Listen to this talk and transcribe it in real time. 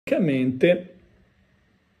che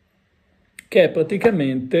è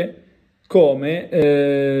praticamente come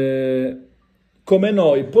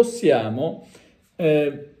noi possiamo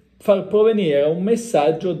far provenire un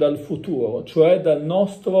messaggio dal futuro, cioè dal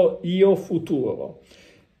nostro io futuro.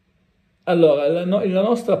 Allora, la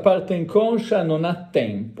nostra parte inconscia non ha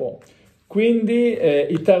tempo, quindi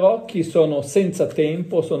i tarocchi sono senza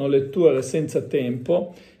tempo, sono letture senza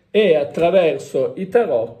tempo, e attraverso i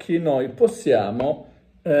tarocchi noi possiamo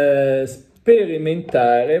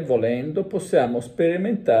sperimentare, volendo, possiamo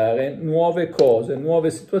sperimentare nuove cose,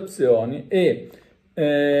 nuove situazioni e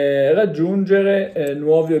raggiungere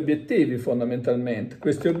nuovi obiettivi fondamentalmente.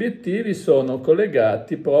 Questi obiettivi sono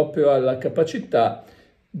collegati proprio alla capacità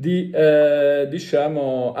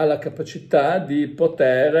alla capacità di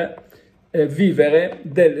poter vivere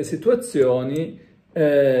delle situazioni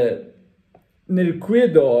nel qui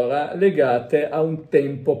ed ora legate a un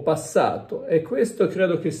tempo passato, e questo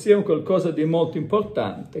credo che sia un qualcosa di molto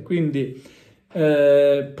importante. Quindi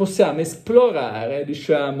possiamo esplorare,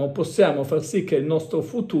 possiamo far sì che il nostro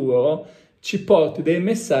futuro ci porti dei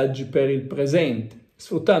messaggi per il presente,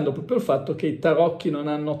 sfruttando proprio il fatto che i tarocchi non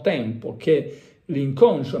hanno tempo, che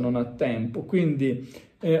l'inconscio non ha tempo. Quindi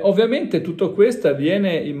ovviamente tutto questo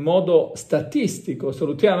avviene in modo statistico.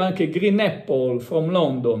 Salutiamo anche Green Apple from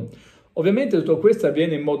London. Ovviamente tutto questo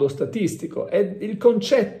avviene in modo statistico e il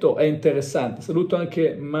concetto è interessante. Saluto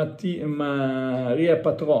anche Maria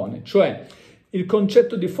Patrone. Cioè, il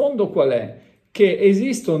concetto di fondo qual è? Che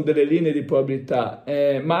esistono delle linee di probabilità,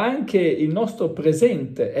 ma anche il nostro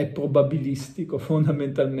presente è probabilistico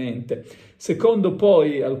fondamentalmente. Secondo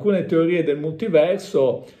poi alcune teorie del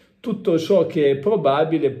multiverso, tutto ciò che è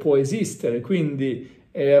probabile può esistere, quindi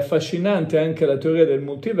è affascinante anche la teoria del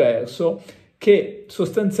multiverso, che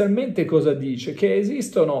sostanzialmente cosa dice? Che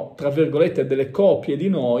esistono, tra virgolette, delle copie di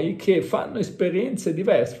noi che fanno esperienze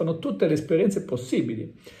diverse, fanno tutte le esperienze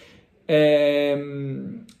possibili.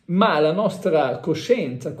 Ma la nostra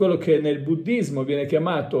coscienza, quello che nel buddismo viene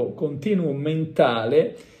chiamato continuum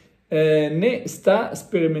mentale, ne sta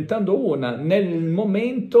sperimentando una nel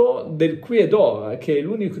momento del qui ed ora, che è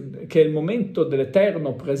il momento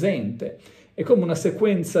dell'eterno presente. È come una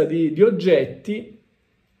sequenza di oggetti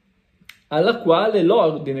alla quale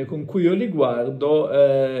l'ordine con cui io li guardo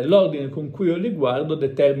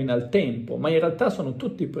determina il tempo, ma in realtà sono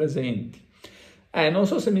tutti presenti. Non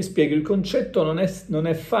so se mi spiego, il concetto non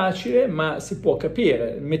è facile, ma si può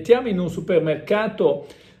capire. Mettiamo in un supermercato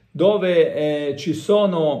dove ci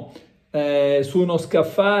sono su uno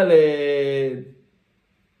scaffale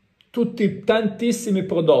tantissimi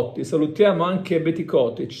prodotti. Salutiamo anche Betty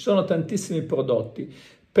Cotti, ci sono tantissimi prodotti,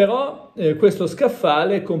 però questo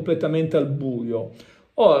scaffale è completamente al buio.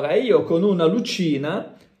 Ora io con una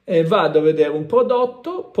lucina vado a vedere un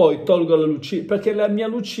prodotto, poi tolgo la lucina, perché la mia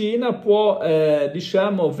lucina può,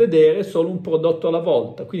 vedere solo un prodotto alla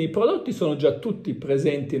volta. Quindi i prodotti sono già tutti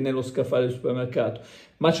presenti nello scaffale del supermercato,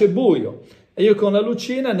 ma c'è buio. E io con la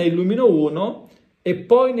lucina ne illumino uno e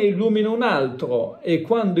poi ne illumino un altro. E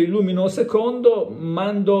quando illumino il secondo,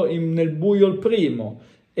 mando nel buio il primo.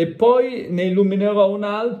 E poi ne illuminerò un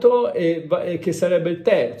altro che sarebbe il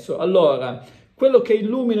terzo. Allora, quello che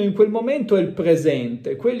illumino in quel momento è il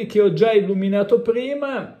presente, quelli che ho già illuminato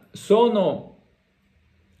prima sono,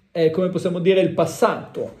 come possiamo dire, il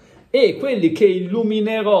passato, e quelli che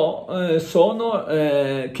illuminerò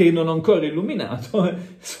che non ho ancora illuminato,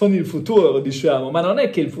 sono il futuro, diciamo. Ma non è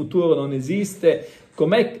che il futuro non esiste,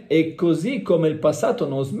 è così come il passato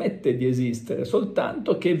non smette di esistere,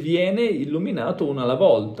 soltanto che viene illuminato uno alla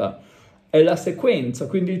volta. È la sequenza,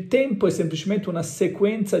 quindi il tempo è semplicemente una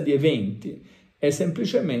sequenza di eventi. È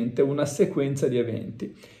semplicemente una sequenza di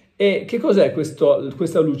eventi. E che cos'è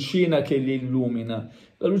questa lucina che li illumina?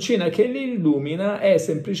 La lucina che li illumina è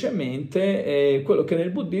semplicemente quello che nel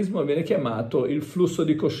buddismo viene chiamato il flusso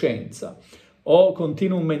di coscienza o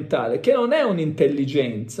continuum mentale, che non è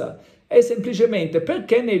un'intelligenza, è semplicemente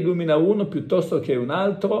perché ne illumina uno piuttosto che un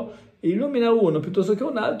altro. Illumina uno piuttosto che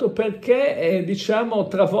un altro perché è,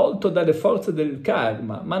 travolto dalle forze del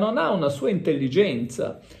karma, ma non ha una sua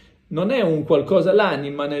intelligenza. Non è un qualcosa,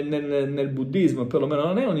 l'anima nel buddismo perlomeno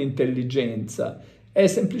non è un'intelligenza, è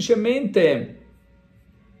semplicemente,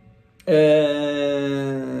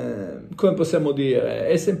 come possiamo dire,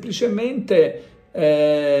 è semplicemente,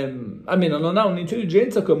 almeno non ha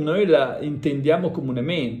un'intelligenza come noi la intendiamo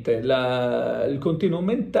comunemente. Il continuum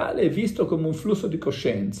mentale è visto come un flusso di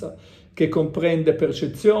coscienza che comprende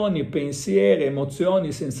percezioni, pensieri,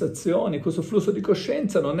 emozioni, sensazioni. Questo flusso di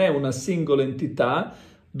coscienza non è una singola entità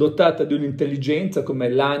dotata di un'intelligenza come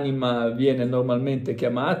l'anima viene normalmente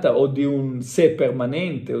chiamata, o di un sé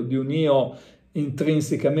permanente o di un io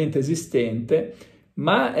intrinsecamente esistente,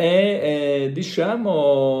 ma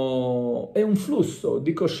diciamo, è un flusso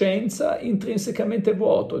di coscienza intrinsecamente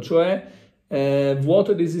vuoto, cioè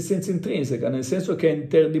vuoto di esistenza intrinseca, nel senso che è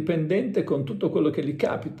interdipendente con tutto quello che gli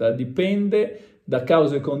capita, dipende da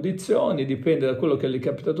cause e condizioni, dipende da quello che gli è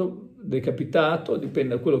capitato,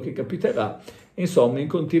 dipende da quello che capiterà, insomma, in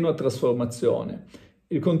continua trasformazione.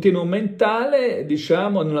 Il continuum mentale,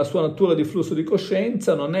 diciamo, nella sua natura di flusso di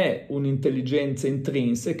coscienza, non è un'intelligenza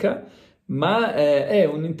intrinseca, ma è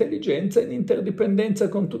un'intelligenza in interdipendenza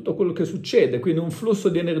con tutto quello che succede, quindi un flusso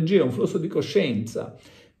di energia, un flusso di coscienza.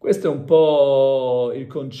 Questo è un po' il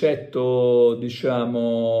concetto,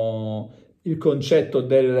 diciamo, il concetto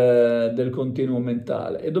del continuum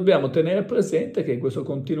mentale, e dobbiamo tenere presente che in questo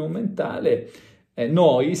continuum mentale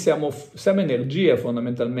noi siamo energia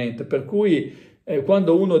fondamentalmente, per cui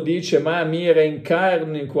quando uno dice ma mi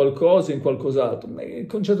reincarno in qualcosa, in qualcos'altro, il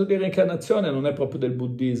concetto di reincarnazione non è proprio del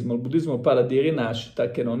buddismo. Il buddismo parla di rinascita,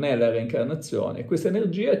 che non è la reincarnazione, questa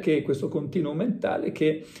energia, che questo continuum mentale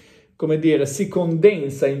che, come dire, si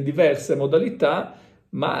condensa in diverse modalità,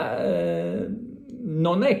 ma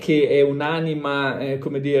non è che è un'anima,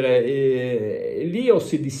 come dire, lì o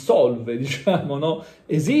si dissolve, diciamo, no?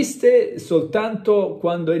 Esiste soltanto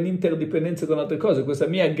quando è in interdipendenza con altre cose. Questa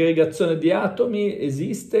mia aggregazione di atomi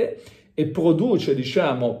esiste e produce,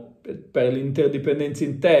 diciamo, per l'interdipendenza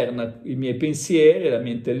interna, i miei pensieri, la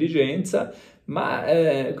mia intelligenza, ma,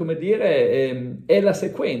 come dire, è la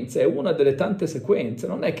sequenza, è una delle tante sequenze,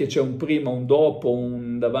 non è che c'è un prima, un dopo,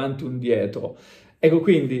 un davanti, un dietro. Ecco,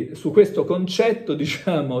 quindi su questo concetto,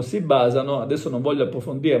 diciamo, si basano, adesso non voglio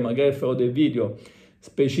approfondire, magari farò dei video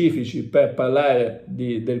specifici per parlare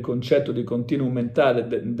del concetto di continuum mentale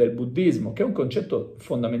del buddismo, che è un concetto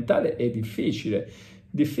fondamentale e difficile.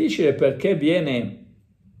 Difficile perché viene,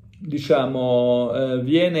 diciamo,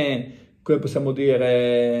 come possiamo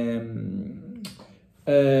dire,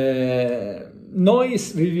 noi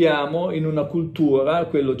viviamo in una cultura,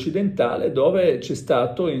 quella occidentale, dove c'è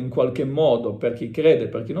stato in qualche modo, per chi crede e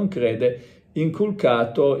per chi non crede,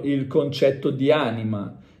 inculcato il concetto di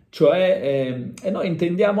anima, cioè noi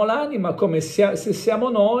intendiamo l'anima come se siamo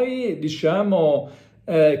noi, diciamo,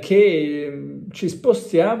 che ci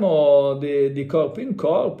spostiamo di corpo in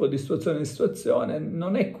corpo, di situazione in situazione.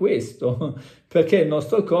 Non è questo, perché il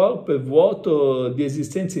nostro corpo è vuoto di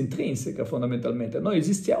esistenza intrinseca fondamentalmente. Noi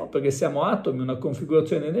esistiamo perché siamo atomi, una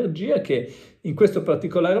configurazione di energia che in questo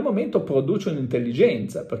particolare momento produce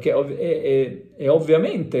un'intelligenza, perché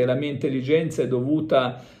ovviamente la mia intelligenza è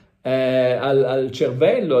dovuta al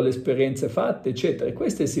cervello, alle esperienze fatte, eccetera, e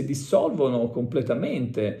queste si dissolvono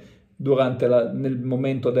completamente nel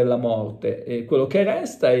momento della morte, e quello che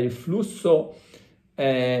resta è il flusso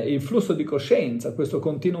di coscienza, questo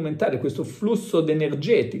continuum mentale, questo flusso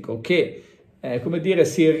energetico che, come dire,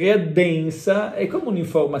 si riaddensa, è come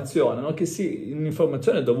un'informazione, no?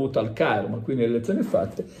 Un'informazione dovuta al karma, quindi alle lezioni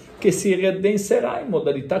fatte, che si riaddenserà in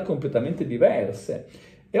modalità completamente diverse.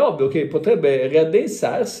 È ovvio che potrebbe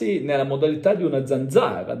riaddensarsi nella modalità di una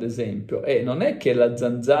zanzara, ad esempio, e non è che la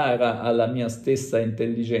zanzara ha la mia stessa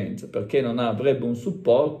intelligenza, perché non avrebbe un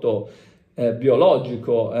supporto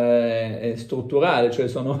biologico e strutturale, cioè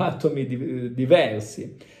sono atomi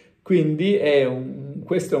diversi. Quindi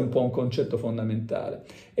questo è un po' un concetto fondamentale.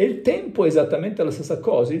 E il tempo è esattamente la stessa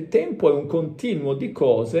cosa. Il tempo è un continuo di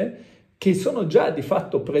cose che sono già di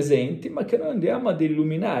fatto presenti, ma che noi andiamo ad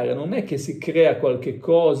illuminare. Non è che si crea qualche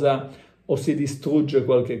cosa o si distrugge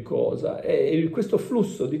qualche cosa. È questo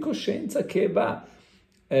flusso di coscienza che va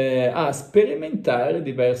a sperimentare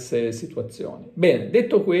diverse situazioni. Bene,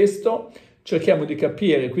 detto questo, cerchiamo di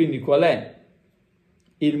capire quindi qual è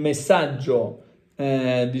il messaggio,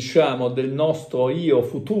 diciamo, del nostro io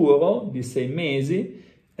futuro di 6 mesi,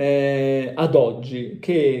 ad oggi,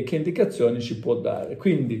 che indicazioni ci può dare.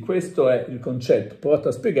 Quindi questo è il concetto, provato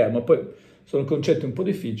a spiegare, ma poi sono concetti un po'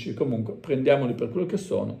 difficili, comunque prendiamoli per quello che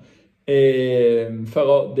sono e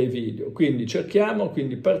farò dei video. Quindi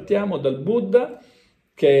partiamo dal Buddha,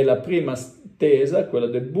 che è la prima stesa, quella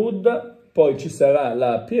del Buddha, poi ci sarà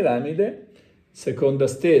la piramide, seconda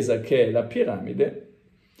stesa che è la piramide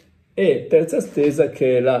e terza stesa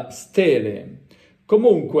che è la stele.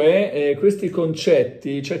 Comunque questi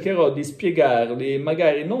concetti cercherò di spiegarli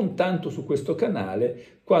magari non tanto su questo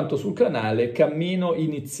canale quanto sul canale Cammino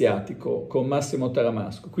Iniziatico con Massimo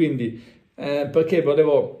Taramasco, quindi perché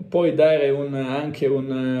volevo poi dare anche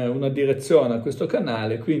una direzione a questo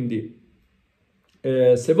canale, quindi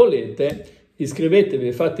se volete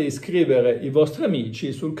iscrivetevi, fate iscrivere i vostri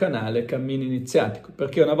amici sul canale Cammino Iniziatico,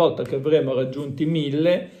 perché una volta che avremo raggiunti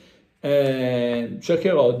 1000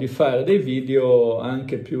 cercherò di fare dei video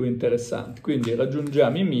anche più interessanti, quindi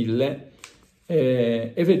raggiungiamo i 1000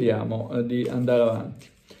 e vediamo di andare avanti.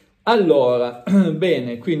 Allora,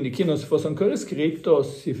 bene, quindi chi non si fosse ancora iscritto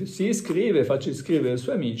si iscrive, faccia iscrivere i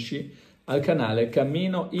suoi amici al canale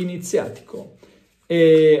Cammino Iniziatico.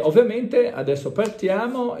 E ovviamente adesso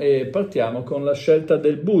partiamo con la scelta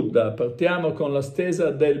del Buddha, partiamo con la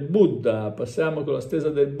stesa del Buddha, passiamo con la stesa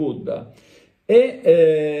del Buddha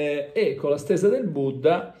e con la stesa del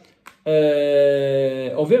Buddha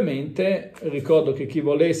ovviamente ricordo che chi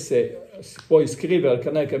volesse si può iscrivere al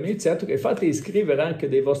canale Cammino Iniziatico e fate iscrivere anche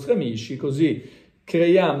dei vostri amici, così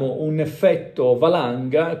creiamo un effetto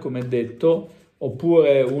valanga, come detto,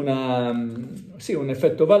 oppure un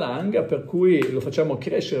effetto valanga per cui lo facciamo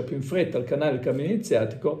crescere più in fretta il canale Cammino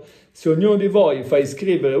Iniziatico. Se ognuno di voi fa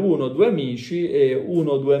iscrivere 1 o 2 amici e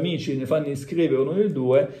 1 o 2 amici ne fanno iscrivere uno dei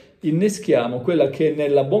 2, inneschiamo quella che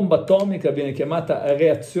nella bomba atomica viene chiamata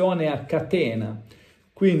reazione a catena.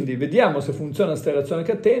 Quindi vediamo se funziona questa reazione a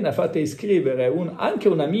catena, fate iscrivere anche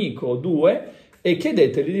un amico o 2 e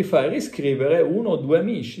chiedetegli di far iscrivere 1 o 2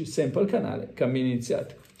 amici sempre al canale Cammino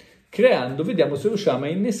Iniziatico. Creando, vediamo se riusciamo a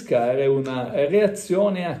innescare una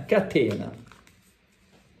reazione a catena.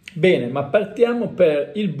 Bene, ma partiamo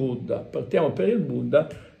per il Buddha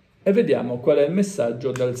e vediamo qual è il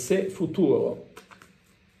messaggio dal sé futuro.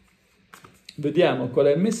 Vediamo qual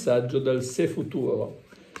è il messaggio dal sé futuro.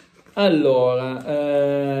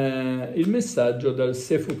 Allora, il messaggio dal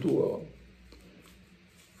sé futuro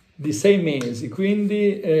di 6 mesi,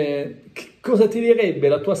 quindi cosa ti direbbe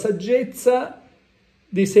la tua saggezza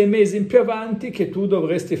di 6 mesi in più avanti che tu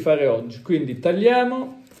dovresti fare oggi? Quindi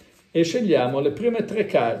tagliamo e scegliamo le prime 3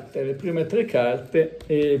 carte,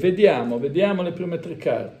 e vediamo le prime 3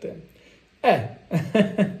 carte.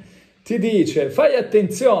 Ti dice, fai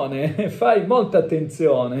attenzione, fai molta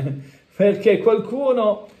attenzione, perché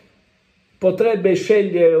qualcuno potrebbe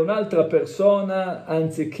scegliere un'altra persona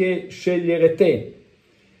anziché scegliere te.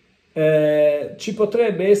 Ci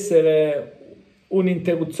potrebbe essere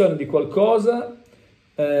un'interruzione di qualcosa,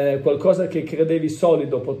 qualcosa che credevi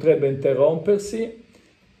solido potrebbe interrompersi.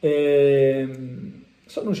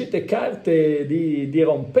 Sono uscite carte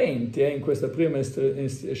dirompenti in questa prima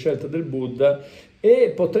scelta del Buddha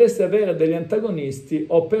e potresti avere degli antagonisti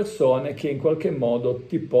o persone che in qualche modo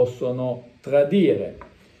ti possono tradire.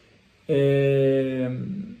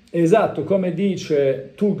 Esatto, come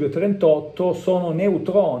dice TUG 38, sono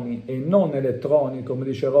neutroni e non elettroni, come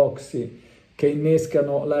dice Roxy, che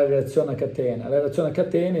innescano la reazione a catena. La reazione a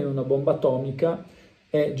catena in una bomba atomica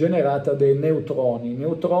è generata dai neutroni,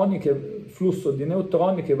 flusso di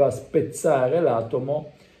neutroni che va a spezzare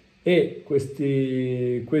l'atomo, e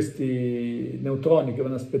questi neutroni che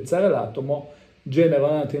vanno a spezzare l'atomo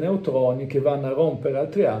generano altri neutroni che vanno a rompere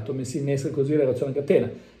altri atomi, si innesca così la reazione a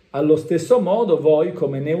catena. Allo stesso modo voi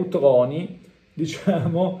come neutroni,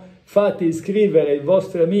 diciamo, fate iscrivere i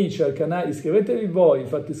vostri amici al canale, iscrivetevi voi,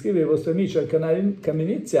 fate iscrivere i vostri amici al canale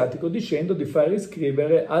Cammino Iniziatico dicendo di far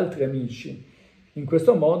iscrivere altri amici. In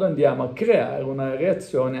questo modo andiamo a creare una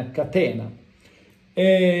reazione a catena.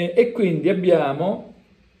 E quindi abbiamo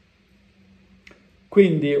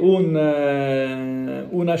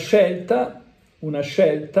una scelta,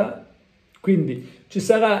 quindi ci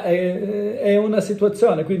sarà, è una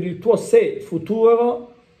situazione, quindi il tuo sé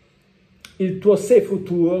futuro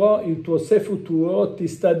ti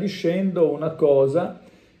sta dicendo una cosa,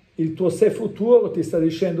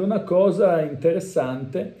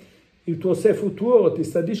 interessante, il tuo sé futuro ti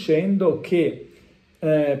sta dicendo che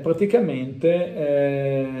praticamente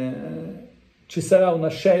ci sarà una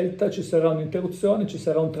scelta, ci sarà un'interruzione, ci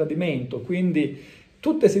sarà un tradimento, quindi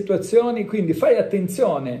tutte situazioni, quindi fai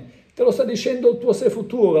attenzione. Te lo sta dicendo il tuo sé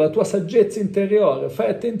futuro, la tua saggezza interiore. Fai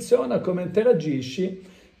attenzione a come interagisci,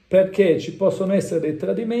 perché ci possono essere dei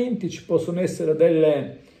tradimenti, ci possono essere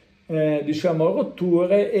delle,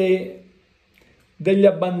 rotture e degli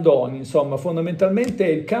abbandoni. Insomma, fondamentalmente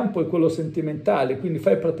il campo è quello sentimentale, quindi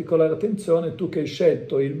fai particolare attenzione, tu che hai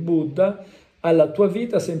scelto il Buddha, alla tua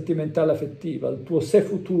vita sentimentale affettiva. Il tuo sé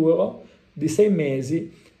futuro di 6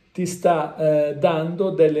 mesi ti sta dando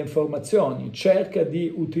delle informazioni, cerca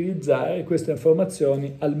di utilizzare queste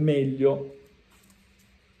informazioni al meglio,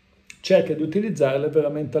 cerca di utilizzarle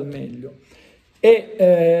veramente al meglio.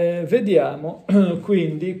 E vediamo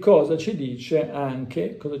quindi cosa ci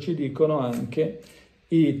dicono anche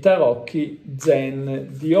i tarocchi zen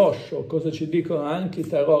di Osho, cosa ci dicono anche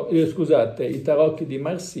i tarocchi di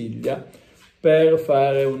Marsiglia per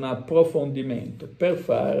fare un approfondimento.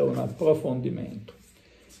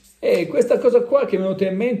 E questa cosa qua che mi è venuta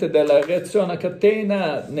in mente della reazione a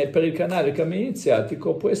catena per il canale cammino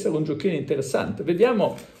iniziatico può essere un giochino interessante.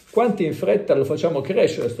 Vediamo quanti in fretta lo facciamo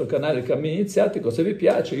crescere questo canale cammino iniziatico. Se vi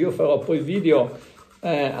piace io farò poi video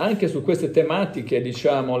anche su queste tematiche,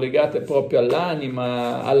 diciamo, legate proprio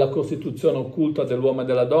all'anima, alla costituzione occulta dell'uomo e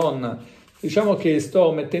della donna. Diciamo che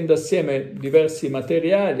sto mettendo assieme diversi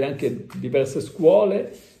materiali, anche diverse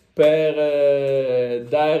scuole, per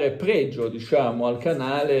dare pregio, diciamo, al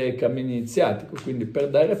canale cammino iniziatico, quindi per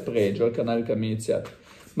dare pregio al canale cammino iniziatico.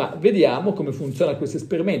 Ma vediamo come funziona questo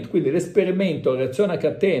esperimento. Quindi l'esperimento reazione a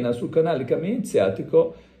catena sul canale cammino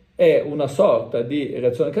iniziatico è una sorta di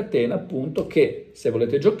reazione a catena, appunto, che se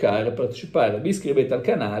volete giocare, partecipare, vi iscrivete al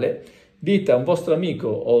canale, dite a un vostro amico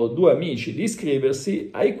o due amici di iscriversi,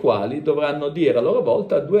 ai quali dovranno dire a loro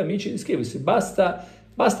volta a due amici di iscriversi. Basta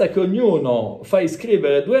che ognuno fa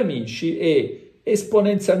iscrivere due amici e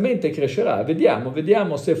esponenzialmente crescerà.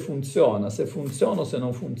 Vediamo se funziona o se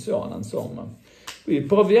non funziona, insomma. Quindi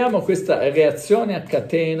proviamo questa reazione a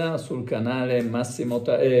catena sul canale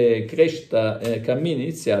Crescita Cammino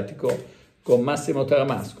Iniziatico con Massimo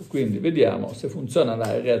Taramasco. Quindi vediamo se funziona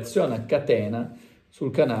la reazione a catena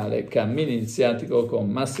sul canale Cammino Iniziatico con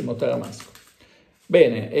Massimo Taramasco.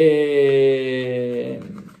 Bene, è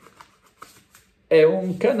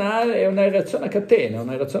un canale, è una reazione a catena,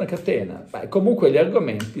 Beh, comunque gli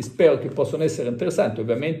argomenti spero che possano essere interessanti,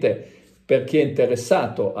 ovviamente per chi è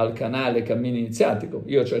interessato al canale Cammino Iniziatico.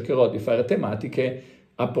 Io cercherò di fare tematiche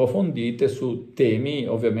approfondite su temi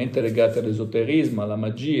ovviamente legati all'esoterismo, alla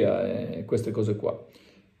magia e queste cose qua.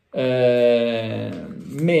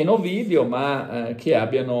 Meno video, ma che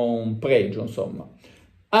abbiano un pregio, insomma.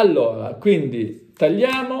 Allora, quindi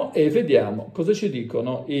tagliamo e vediamo cosa ci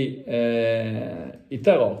dicono i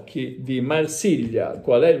tarocchi di Marsiglia.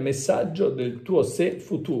 Qual è il messaggio del tuo sé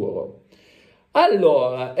futuro?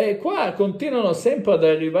 Allora, qua continuano sempre ad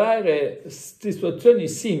arrivare situazioni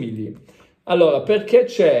simili. Allora, perché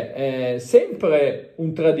c'è sempre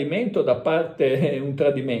un tradimento da parte,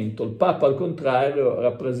 il Papa al contrario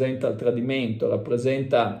rappresenta il tradimento,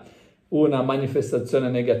 rappresenta una manifestazione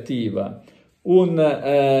negativa.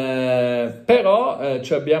 Però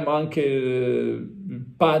abbiamo anche il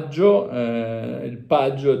paggio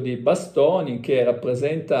di bastoni che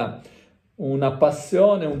rappresenta una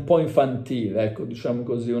passione un po' infantile, ecco, diciamo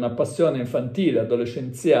così, una passione infantile,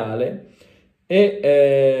 adolescenziale,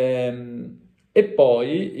 e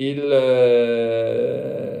poi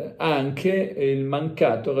anche il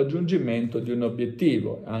mancato raggiungimento di un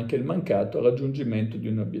obiettivo,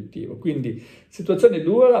 Quindi situazione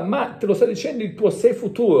dura, ma te lo sta dicendo il tuo sé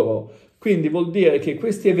futuro, quindi vuol dire che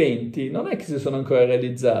questi eventi non è che si sono ancora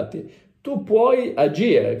realizzati, tu puoi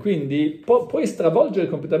agire, quindi puoi stravolgere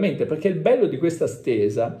completamente, perché il bello di questa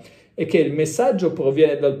stesa è che il messaggio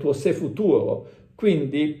proviene dal tuo sé futuro,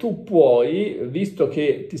 quindi tu puoi, visto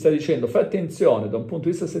che ti sta dicendo fai attenzione da un punto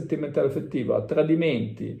di vista sentimentale affettivo a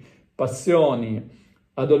tradimenti, passioni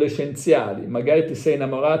adolescenziali, magari ti sei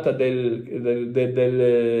innamorata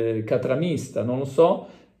del catramista, non lo so,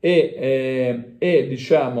 e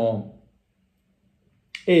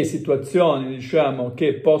situazioni, diciamo,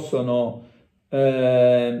 che possono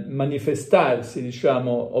manifestarsi,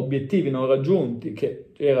 diciamo, obiettivi non raggiunti,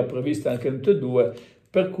 che era previsto anche nel tutte e due,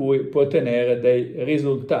 per cui puoi ottenere dei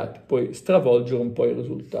risultati, puoi stravolgere un po' i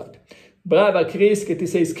risultati. Brava Chris che ti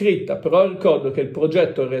sei iscritta, però ricordo che il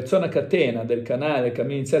progetto Reazione a Catena del canale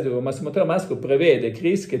Cammino Iniziatico con Massimo Taramasco prevede,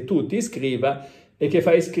 Chris, che tu ti iscriva e che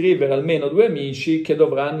fai iscrivere almeno due amici che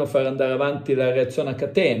dovranno far andare avanti la reazione a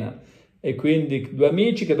catena, e quindi due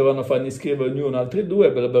amici che dovranno farne iscrivere ognuno altri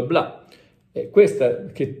due, bla bla bla. E questa,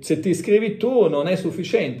 che se ti iscrivi tu non è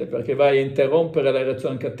sufficiente, perché vai a interrompere la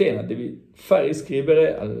reazione a catena, devi far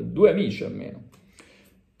iscrivere due amici almeno.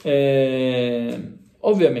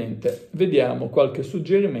 Ovviamente vediamo qualche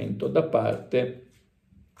suggerimento da parte,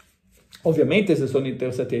 ovviamente se sono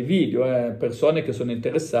interessati ai video, persone che sono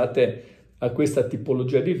interessate a questa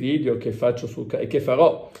tipologia di video che faccio e che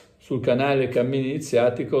farò sul canale Cammino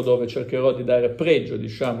Iniziatico, dove cercherò di dare pregio,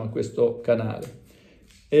 diciamo, a questo canale.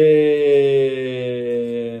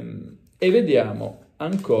 E vediamo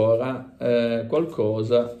ancora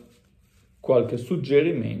qualche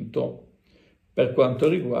suggerimento per quanto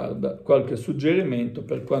riguarda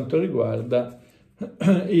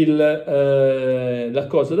la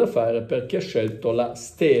cosa da fare per chi ha scelto la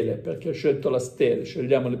stele,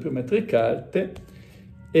 Scegliamo le prime tre carte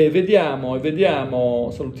e vediamo,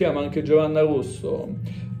 salutiamo anche Giovanna Russo.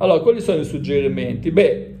 Allora, quali sono i suggerimenti?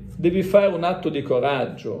 Beh, devi fare un atto di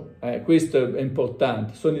coraggio, questo è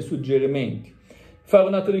importante, sono i suggerimenti. Fare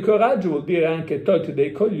un atto di coraggio vuol dire anche toglierti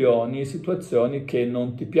dai coglioni situazioni che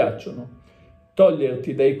non ti piacciono.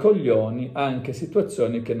 Toglierti dai coglioni anche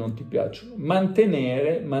situazioni che non ti piacciono.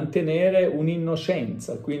 Mantenere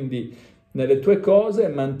un'innocenza, quindi nelle tue cose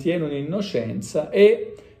mantieni un'innocenza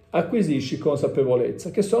e acquisisci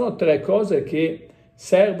consapevolezza, che sono 3 cose che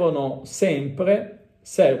servono sempre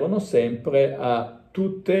a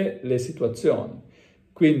tutte le situazioni.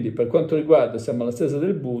 Quindi per quanto riguarda, siamo alla stesa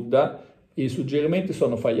del Buddha, i suggerimenti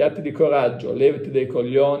sono: fai atti di coraggio, levati dai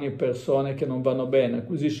coglioni, persone che non vanno bene,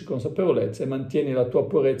 acquisisci consapevolezza e mantieni la tua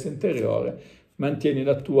purezza interiore, mantieni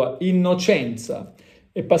la tua innocenza.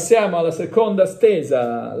 E passiamo alla seconda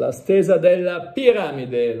stesa, la stesa della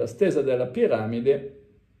piramide,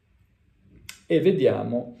 e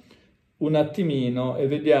vediamo un attimino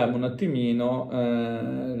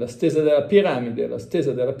la stesa della piramide,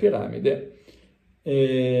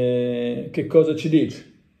 che cosa ci dice?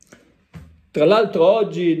 Tra l'altro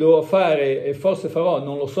oggi devo fare, e forse farò,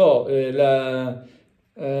 non lo so,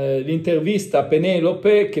 l'intervista a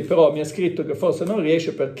Penelope, che però mi ha scritto che forse non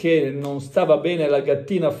riesce perché non stava bene la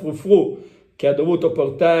gattina Frufru, che ha dovuto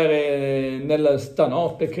portare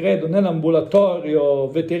stanotte, credo, nell'ambulatorio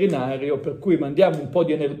veterinario, per cui mandiamo un po'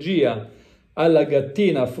 di energia alla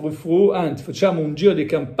gattina Frufru, anzi facciamo un giro di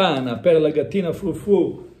campana per la gattina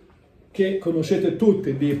Frufru, che conoscete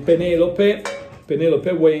tutti, di Penelope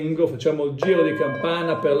Wengo. Facciamo il giro di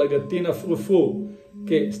campana per la gattina Frufru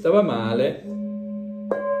che stava male,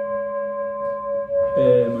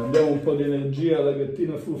 mandiamo un po' di energia alla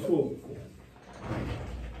gattina Frufru,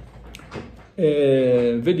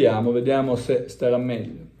 vediamo se starà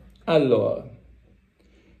meglio. Allora,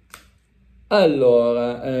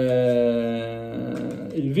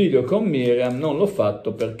 il video con Miriam non l'ho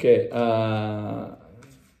fatto perché a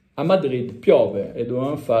Madrid piove e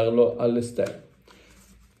dovevamo farlo all'esterno.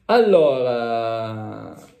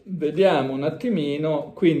 Allora, vediamo un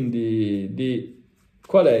attimino quindi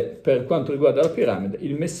qual è, per quanto riguarda la piramide,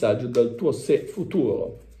 il messaggio dal tuo sé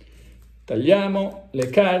futuro. Tagliamo le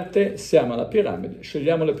carte, siamo alla piramide,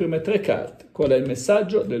 scegliamo le prime 3 carte. Qual è il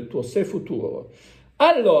messaggio del tuo sé futuro?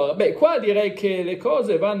 Allora, qua direi che le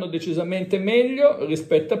cose vanno decisamente meglio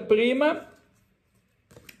rispetto a prima,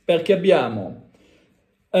 perché abbiamo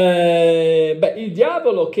il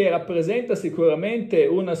diavolo, che rappresenta sicuramente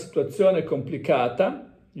una situazione complicata,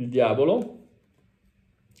 il diavolo,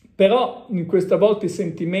 però in questa volta i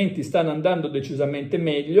sentimenti stanno andando decisamente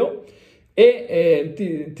meglio e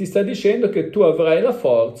ti sta dicendo che tu avrai la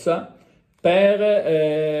forza per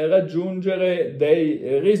raggiungere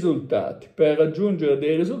dei risultati,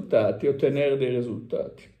 ottenere dei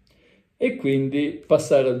risultati e quindi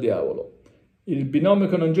passare al diavolo. Il binomio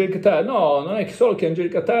con Angelica Tarot, no, non è solo che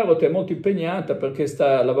Angelica Tarot è molto impegnata perché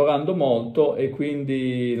sta lavorando molto e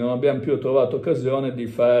quindi non abbiamo più trovato occasione di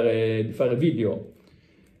fare video.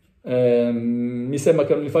 Mi sembra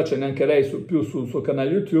che non li faccia neanche lei più sul suo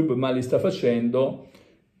canale YouTube, ma li sta facendo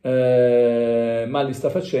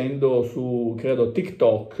su, credo,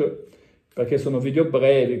 TikTok, perché sono video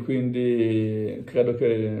brevi, quindi credo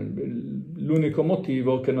che l'unico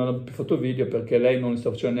motivo che non ha più fatto video è perché lei non li sta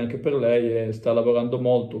facendo neanche per lei e sta lavorando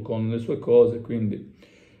molto con le sue cose, quindi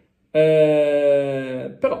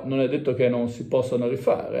però non è detto che non si possano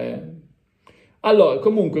rifare. Allora,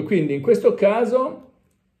 comunque, quindi in questo caso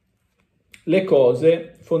le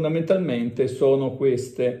cose fondamentalmente sono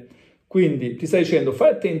queste. Quindi ti stai dicendo: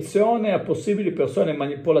 fai attenzione a possibili persone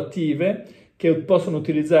manipolative che possono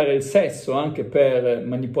utilizzare il sesso anche per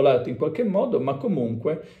manipolarti in qualche modo, ma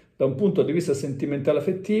comunque da un punto di vista sentimentale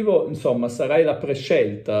affettivo, insomma, sarai la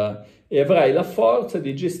prescelta e avrai la forza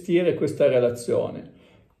di gestire questa relazione.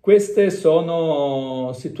 Queste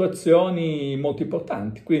sono situazioni molto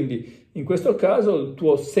importanti, quindi in questo caso il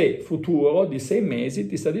tuo sé futuro di 6 mesi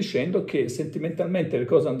ti sta dicendo che sentimentalmente le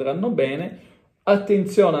cose andranno bene,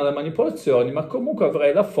 attenzione alle manipolazioni, ma comunque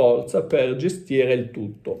avrai la forza per gestire il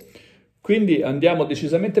tutto. Quindi andiamo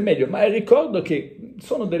decisamente meglio, ma ricordo che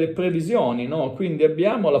sono delle previsioni, no? Quindi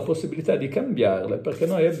abbiamo la possibilità di cambiarle, perché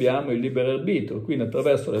noi abbiamo il libero arbitrio, quindi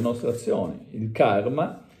attraverso le nostre azioni, il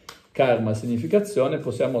karma significazione,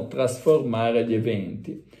 possiamo trasformare gli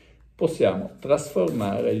eventi.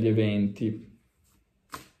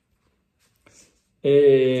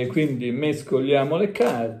 E quindi mescoliamo le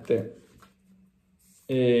carte,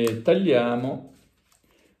 e tagliamo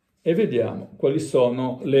e vediamo quali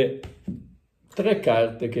sono le 3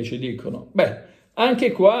 carte che ci dicono.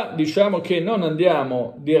 Anche qua diciamo che non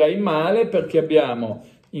andiamo, direi, male, perché abbiamo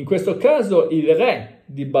in questo caso il re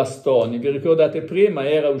di bastoni. Vi ricordate prima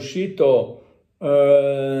era uscito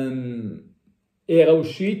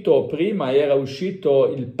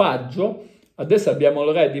il paggio, Adesso abbiamo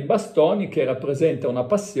il re di bastoni che rappresenta una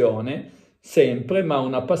passione sempre, ma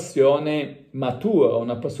una passione matura,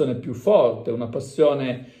 una passione più forte, una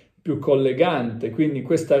passione più collegante. Quindi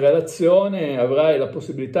questa relazione avrai la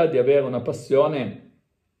possibilità di avere una passione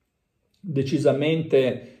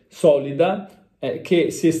decisamente solida, che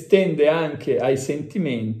si estende anche ai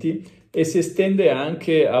sentimenti e si estende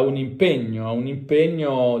anche a un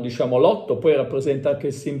impegno, diciamo, l'8 poi rappresenta anche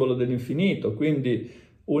il simbolo dell'infinito, quindi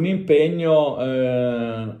un impegno,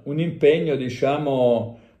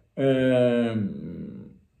 diciamo,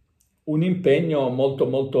 un impegno molto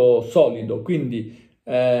molto solido, quindi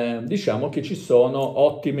diciamo che ci sono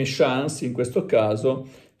ottime chance in questo caso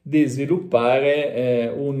di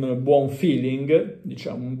sviluppare un buon feeling,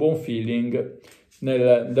 diciamo un buon feeling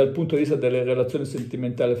dal punto di vista delle relazioni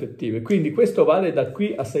sentimentali affettive. Quindi questo vale da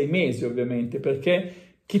qui a 6 mesi ovviamente, perché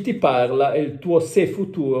chi ti parla è il tuo sé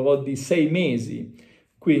futuro di 6 mesi,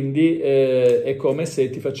 quindi è come se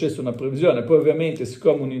ti facesse una previsione. Poi ovviamente,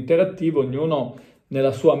 siccome un interattivo, ognuno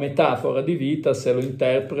nella sua metafora di vita se lo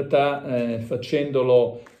interpreta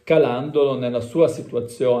calandolo nella sua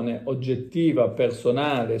situazione oggettiva,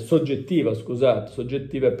 personale, soggettiva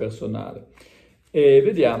e personale. E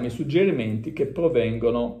vediamo i suggerimenti che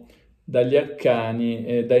provengono dagli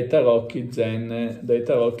arcani, dai tarocchi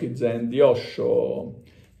zen di Osho.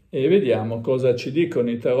 E vediamo cosa ci dicono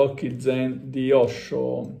i tarocchi zen di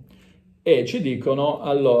Osho. E ci dicono,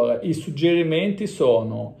 allora, i suggerimenti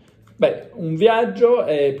sono, un viaggio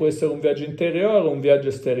può essere un viaggio interiore o un viaggio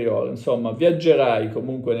esteriore, insomma, viaggerai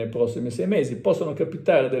comunque nei prossimi 6 mesi, possono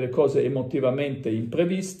capitare delle cose emotivamente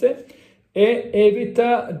impreviste e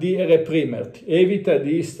evita di reprimerti, evita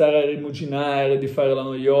di stare a rimuginare, di fare la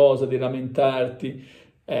noiosa, di lamentarti.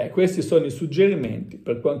 Questi sono i suggerimenti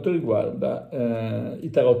per quanto riguarda i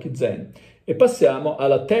tarocchi zen. E passiamo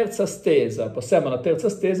alla terza stesa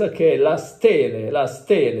che è la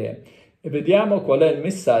stele. E vediamo qual è il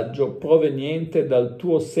messaggio proveniente dal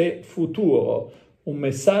tuo sé futuro, un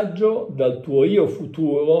messaggio dal tuo io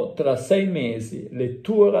futuro tra 6 mesi,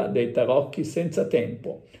 lettura dei tarocchi senza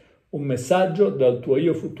tempo. Un messaggio dal tuo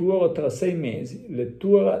io futuro tra 6 mesi,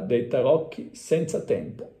 lettura dei tarocchi senza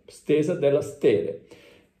tempo, stesa della stele.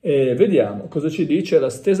 Vediamo cosa ci dice la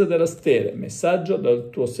stesa della stele, messaggio dal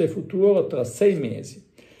tuo sé futuro tra 6 mesi.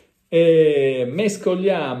 E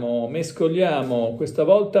mescoliamo, questa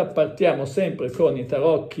volta partiamo sempre con i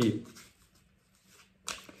tarocchi,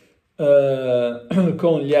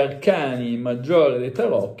 con gli arcani maggiori dei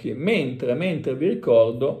tarocchi, mentre vi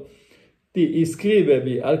ricordo di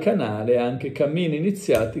iscrivervi al canale anche Cammino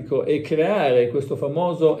Iniziatico e creare questo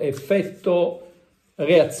famoso effetto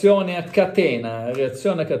reazione a catena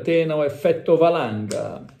o effetto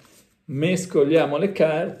valanga. Mescoliamo le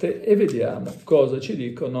carte e vediamo cosa ci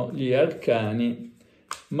dicono gli arcani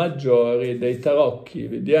maggiori dei tarocchi.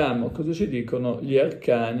 Vediamo cosa ci dicono gli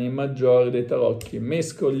arcani maggiori dei tarocchi.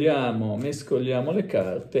 Mescoliamo le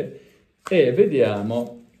carte e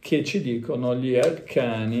vediamo che ci dicono gli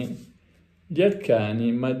arcani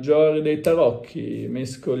maggiori dei tarocchi.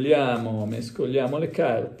 Mescoliamo le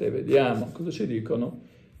carte, vediamo cosa ci dicono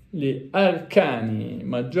gli arcani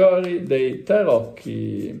maggiori dei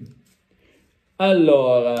tarocchi.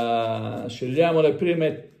 Allora, scegliamo le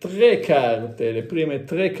prime tre carte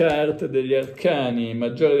degli arcani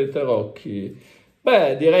maggiori dei tarocchi.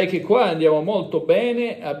 Direi che qua andiamo molto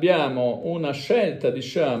bene, abbiamo una scelta,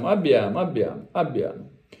 diciamo, abbiamo.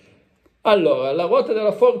 Allora, la ruota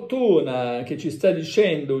della fortuna che ci sta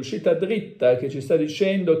dicendo, uscita dritta, che ci sta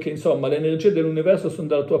dicendo che insomma le energie dell'universo sono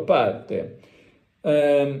dalla tua parte.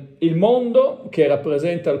 Il mondo che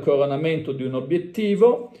rappresenta il coronamento di un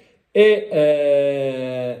obiettivo e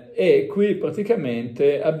qui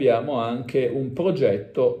praticamente abbiamo anche un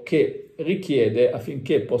progetto che richiede,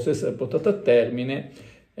 affinché possa essere portato a termine,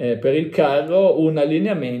 per il carro, un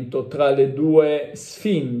allineamento tra le due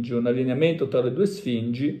sfingi,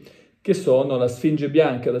 che sono la sfinge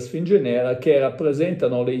bianca e la sfinge nera, che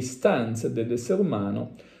rappresentano le istanze dell'essere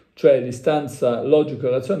umano, cioè l'istanza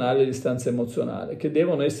logico-razionale e l'istanza emozionale, che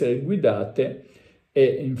devono essere guidate,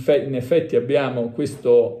 e in effetti abbiamo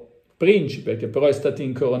questo principe che però è stato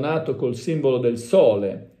incoronato col simbolo del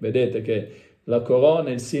sole. Vedete che la corona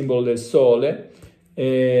è il simbolo del sole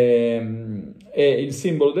e il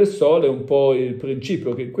simbolo del sole è un po' il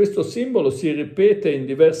principio, che questo simbolo si ripete in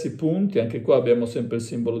diversi punti. Anche qua abbiamo sempre il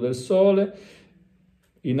simbolo del sole,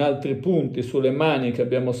 in altri punti sulle maniche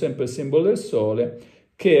abbiamo sempre il simbolo del sole,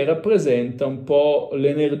 che rappresenta un po'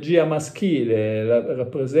 l'energia maschile,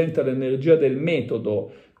 rappresenta l'energia del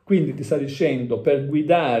metodo. Quindi ti sta dicendo, per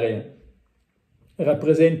guidare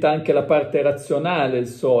rappresenta anche la parte razionale il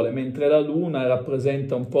Sole, mentre la Luna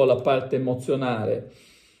rappresenta un po' la parte emozionale.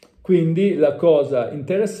 Quindi la cosa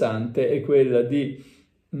interessante è quella di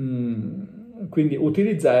quindi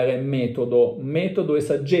utilizzare metodo. Metodo e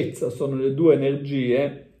saggezza sono le due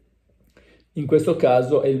energie. In questo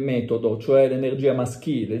caso è il metodo, cioè l'energia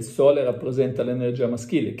maschile. Il Sole rappresenta l'energia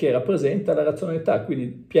maschile, che rappresenta la razionalità, quindi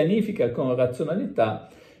pianifica con razionalità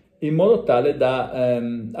in modo tale da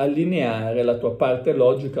allineare la tua parte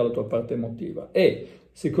logica alla tua parte emotiva. E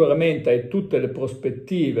sicuramente hai tutte le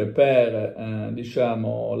prospettive per,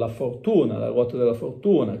 diciamo, la fortuna, la ruota della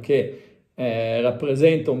fortuna, che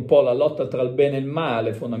rappresenta un po' la lotta tra il bene e il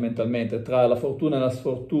male, fondamentalmente, tra la fortuna e la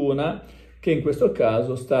sfortuna, che in questo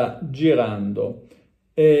caso sta girando.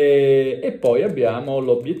 E poi abbiamo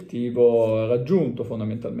l'obiettivo raggiunto,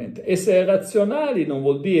 fondamentalmente. Essere razionali non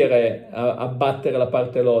vuol dire abbattere la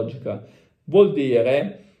parte logica, vuol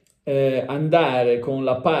dire andare con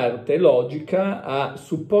la parte logica a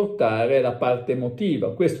supportare la parte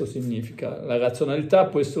emotiva. Questo significa. La razionalità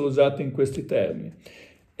può essere usata in questi termini.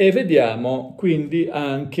 E vediamo quindi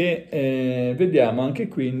anche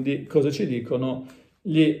quindi cosa ci dicono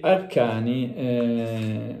gli arcani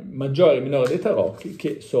maggiori e minori dei tarocchi,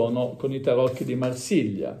 che sono con i tarocchi di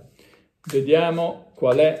Marsiglia. Vediamo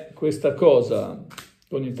qual è questa cosa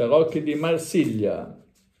con i tarocchi di Marsiglia.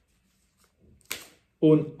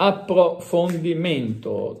 Un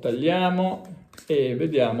approfondimento. Tagliamo e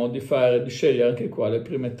vediamo di scegliere anche qua le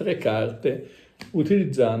prime 3 carte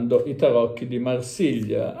utilizzando i tarocchi di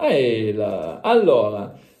Marsiglia.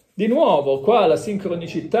 Allora, di nuovo qua la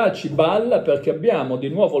sincronicità ci balla, perché abbiamo di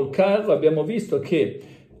nuovo il carro. Abbiamo visto che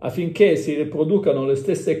affinché si riproducano le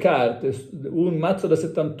stesse carte, un mazzo da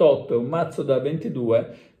 78 e un mazzo da 22,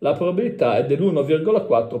 la probabilità è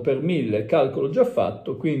dell'1,4 per 1000, calcolo già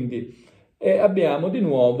fatto, quindi abbiamo di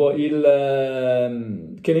nuovo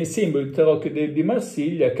che nei simboli di tarocchi di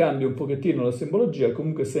Marsiglia cambia un pochettino la simbologia,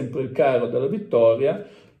 comunque sempre il carro della vittoria,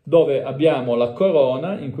 dove abbiamo la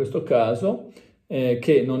corona, in questo caso,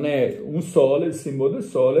 che non è un sole, il simbolo del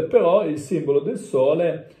sole, però il simbolo del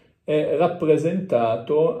sole è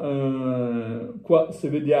rappresentato qua, se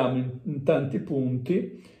vediamo in tanti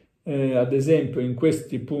punti, ad esempio in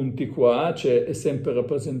questi punti qua è sempre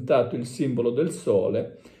rappresentato il simbolo del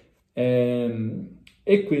sole,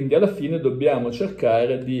 e quindi alla fine dobbiamo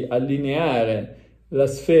cercare di allineare la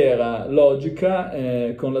sfera logica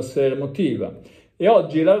con la sfera emotiva. E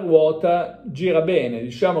oggi la ruota gira bene.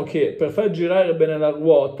 Diciamo che per far girare bene la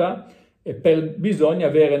ruota bisogna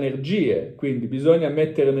avere energie, quindi bisogna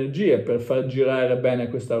mettere energie per far girare bene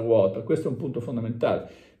questa ruota. Questo è un punto fondamentale.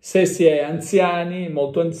 Se si è anziani,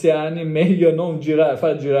 molto anziani, meglio non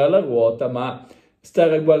far girare la ruota, ma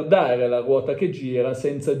stare a guardare la ruota che gira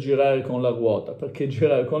senza girare con la ruota, perché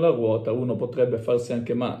girare con la ruota uno potrebbe farsi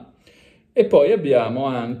anche male. E poi abbiamo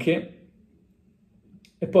anche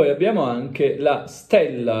la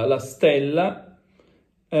stella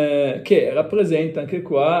che rappresenta anche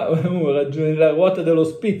qua la ruota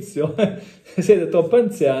dell'ospizio. Se siete troppo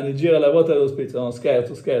anziani, gira la ruota dell'ospizio. No,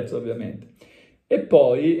 scherzo ovviamente. E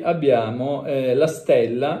poi abbiamo la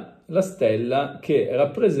stella che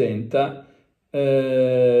rappresenta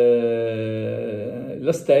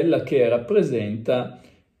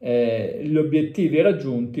gli obiettivi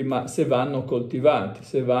raggiunti, ma se vanno coltivati,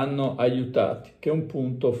 se vanno aiutati, che è un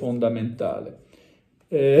punto fondamentale.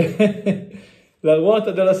 La ruota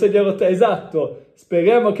della sedia a rotelle, esatto,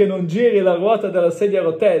 speriamo che non giri la ruota della sedia a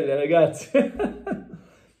rotelle, ragazzi.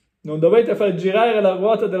 Non dovete far girare la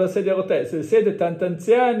ruota della sedia a rotelle. Se siete tanto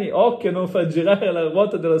anziani, occhio a non far girare la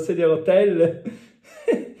ruota della sedia a rotelle.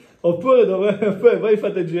 Oppure voi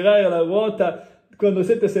fate girare la ruota quando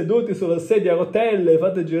siete seduti sulla sedia a rotelle,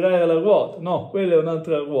 fate girare la ruota. No, quella è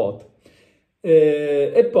un'altra ruota.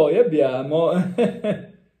 E poi abbiamo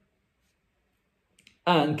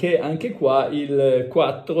anche qua il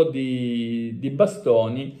 4 di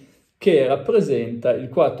bastoni, che rappresenta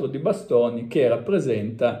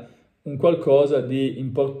un qualcosa di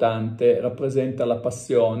importante, rappresenta la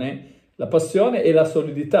passione e la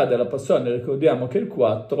solidità della passione. Ricordiamo che il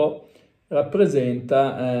 4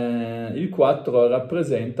 rappresenta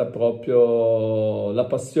proprio la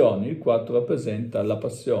passione. Il 4 rappresenta la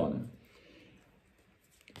passione.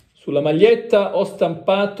 Sulla maglietta ho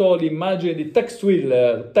stampato l'immagine di Tex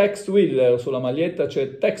Willer, sulla maglietta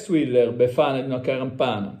c'è Tex Willer, Befana di una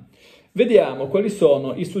Carampana. Vediamo quali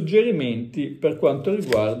sono i suggerimenti per quanto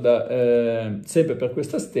riguarda, sempre per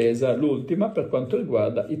questa stesa, l'ultima, per quanto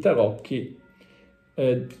riguarda i tarocchi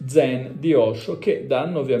Zen di Osho, che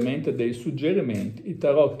danno ovviamente dei suggerimenti. I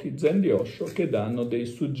tarocchi Zen di Osho che danno dei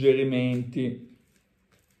suggerimenti.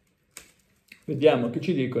 Vediamo che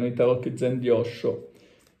ci dicono i tarocchi zen di Osho.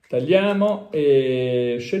 Tagliamo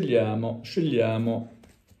e scegliamo.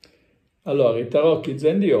 Allora, i tarocchi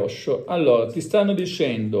zen di Osho, allora, ti stanno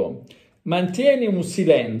dicendo, mantieni un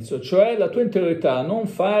silenzio, cioè la tua interiorità, non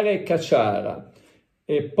fare cacciara,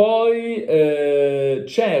 e poi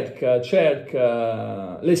cerca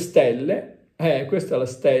le stelle, questa è la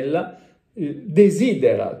stella,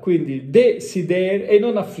 desidera, quindi desidera, e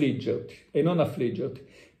non affliggerti.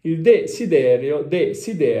 Il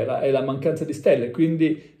desidera è la mancanza di stelle,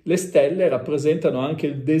 quindi le stelle rappresentano anche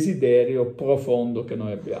il desiderio profondo che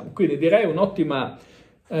noi abbiamo. Quindi direi ottime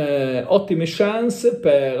chance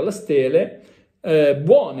per la stele,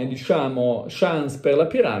 buone diciamo chance per la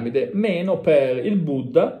piramide, meno per il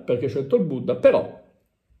Buddha, perché ha scelto il Buddha, però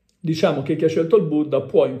diciamo che chi ha scelto il Buddha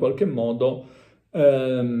può in qualche modo,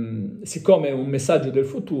 siccome è un messaggio del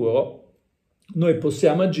futuro, noi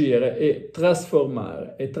possiamo agire e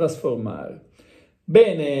trasformare.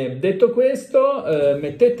 Bene, detto questo,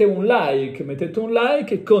 mettete un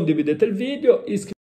like e condividete il video,